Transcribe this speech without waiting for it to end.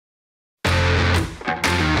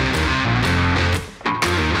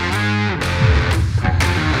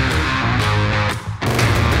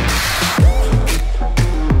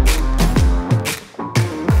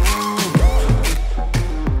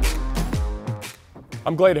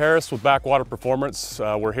I'm Glade Harris with Backwater Performance.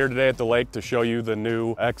 We're here today at the lake to show you the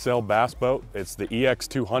new XL bass boat. It's the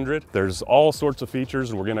EX200. There's all sorts of features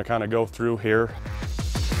and we're gonna kind of go through here.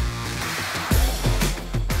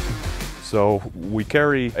 So we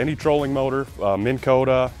carry any trolling motor, Minn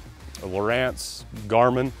Kota, Lowrance,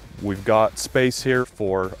 Garmin. We've got space here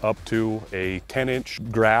for up to a 10-inch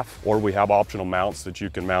graph, or we have optional mounts that you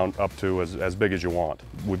can mount up to as big as you want.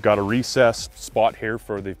 We've got a recessed spot here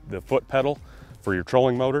for the foot pedal for your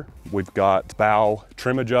trolling motor. We've got bow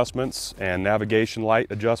trim adjustments and navigation light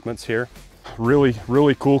adjustments here.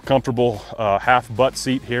 Really cool, comfortable half butt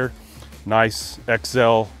seat here. Nice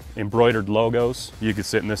XL embroidered logos. You could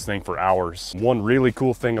sit in this thing for hours. One really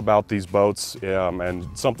cool thing about these boats, and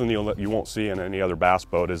something you won't see in any other bass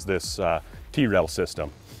boat, is this T-rail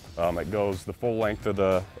system. It goes the full length of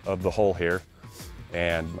the hull here,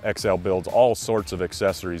 and XL builds all sorts of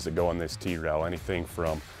accessories that go in this T-rail. Anything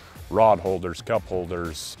from rod holders, cup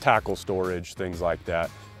holders, tackle storage, things like that.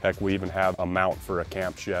 Heck, we even have a mount for a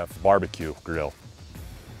Camp Chef barbecue grill.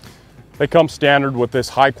 They come standard with this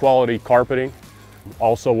high quality carpeting,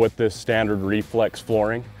 also with this standard reflex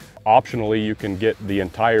flooring. Optionally, you can get the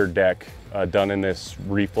entire deck done in this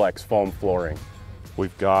reflex foam flooring.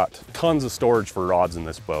 We've got tons of storage for rods in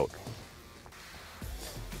this boat.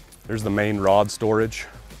 Here's the main rod storage.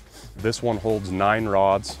 This one holds 9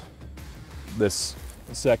 rods. This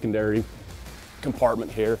secondary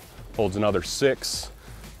compartment here holds another 6,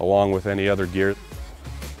 along with any other gear.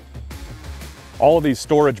 All of these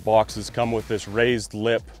storage boxes come with this raised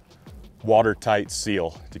lip watertight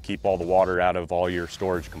seal to keep all the water out of all your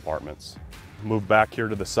storage compartments. Move back here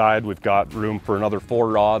to the side, we've got room for another 4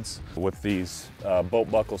 rods with these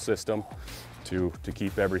boat buckle system to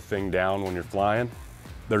keep everything down when you're flying.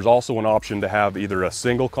 There's also an option to have either a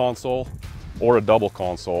single console or a double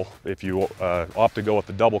console. If you opt to go with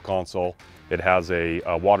the double console, it has a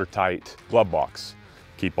watertight glove box.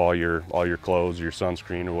 Keep all your clothes, your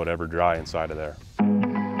sunscreen or whatever dry inside of there.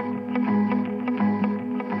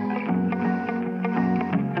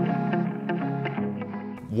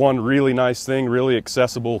 One really nice thing, really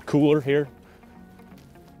accessible cooler here.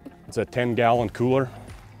 It's a 10-gallon cooler,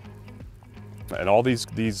 and all these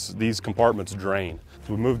compartments drain.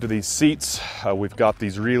 So we move to these seats. We've got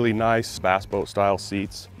these really nice bass boat style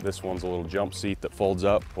seats. This one's a little jump seat that folds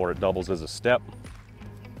up, or it doubles as a step.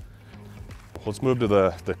 Let's move to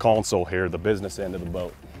the console here, the business end of the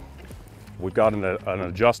boat. We've got an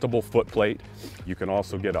adjustable foot plate. You can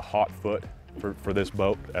also get a hot foot for this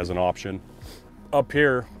boat as an option. Up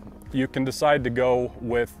here, you can decide to go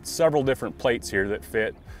with several different plates here that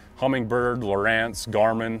fit Humminbird, Lowrance,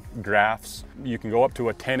 Garmin, Graphs. You can go up to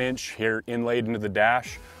a 10-inch here inlaid into the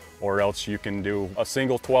dash, or else you can do a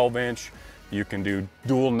single 12-inch. You can do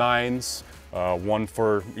dual 9s, one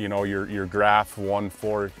for your graph, one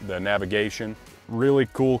for the navigation. Really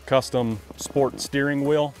cool custom sport steering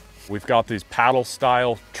wheel. We've got these paddle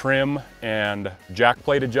style trim and jack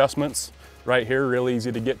plate adjustments right here, really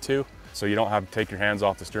easy to get to, so you don't have to take your hands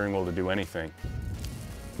off the steering wheel to do anything.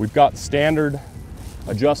 We've got standard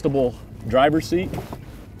adjustable driver's seat,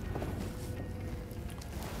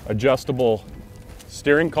 adjustable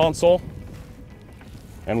steering console,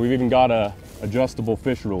 and we've even got a adjustable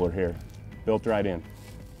fish ruler here, built right in.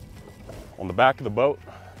 On the back of the boat,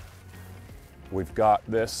 we've got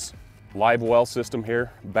this live well system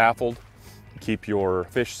here, baffled, to keep your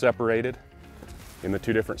fish separated in the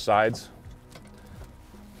 2 different sides.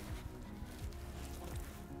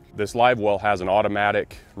 This live well has an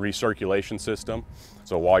automatic recirculation system.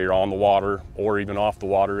 So while you're on the water or even off the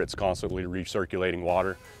water, it's constantly recirculating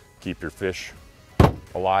water. Keep your fish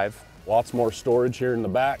alive. Lots more storage here in the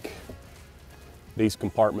back. These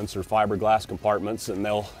compartments are fiberglass compartments, and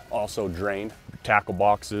they'll also drain. Your tackle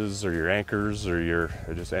boxes or your anchors or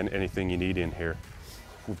just anything you need in here.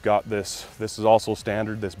 We've got this is also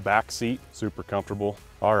standard, this back seat, super comfortable.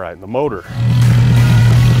 All right, the motor.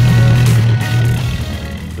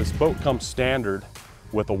 This boat comes standard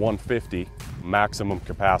with a 150. Maximum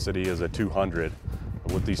capacity is a 200.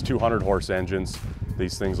 With these 200 horse engines,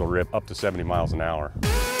 these things will rip up to 70 miles an hour.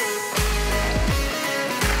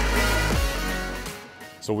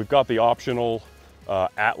 So we've got the optional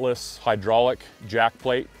Atlas hydraulic jack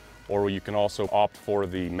plate, or you can also opt for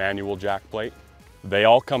the manual jack plate. They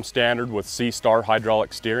all come standard with C-Star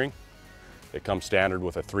hydraulic steering. It comes standard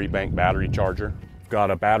with a 3-bank battery charger. We've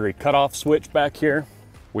got a battery cutoff switch back here.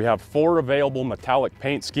 We have 4 available metallic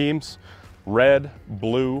paint schemes: red,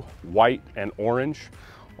 blue, white, and orange,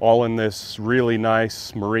 all in this really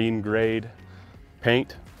nice marine grade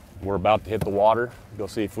paint. We're about to hit the water. Go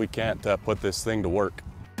see if we can't put this thing to work.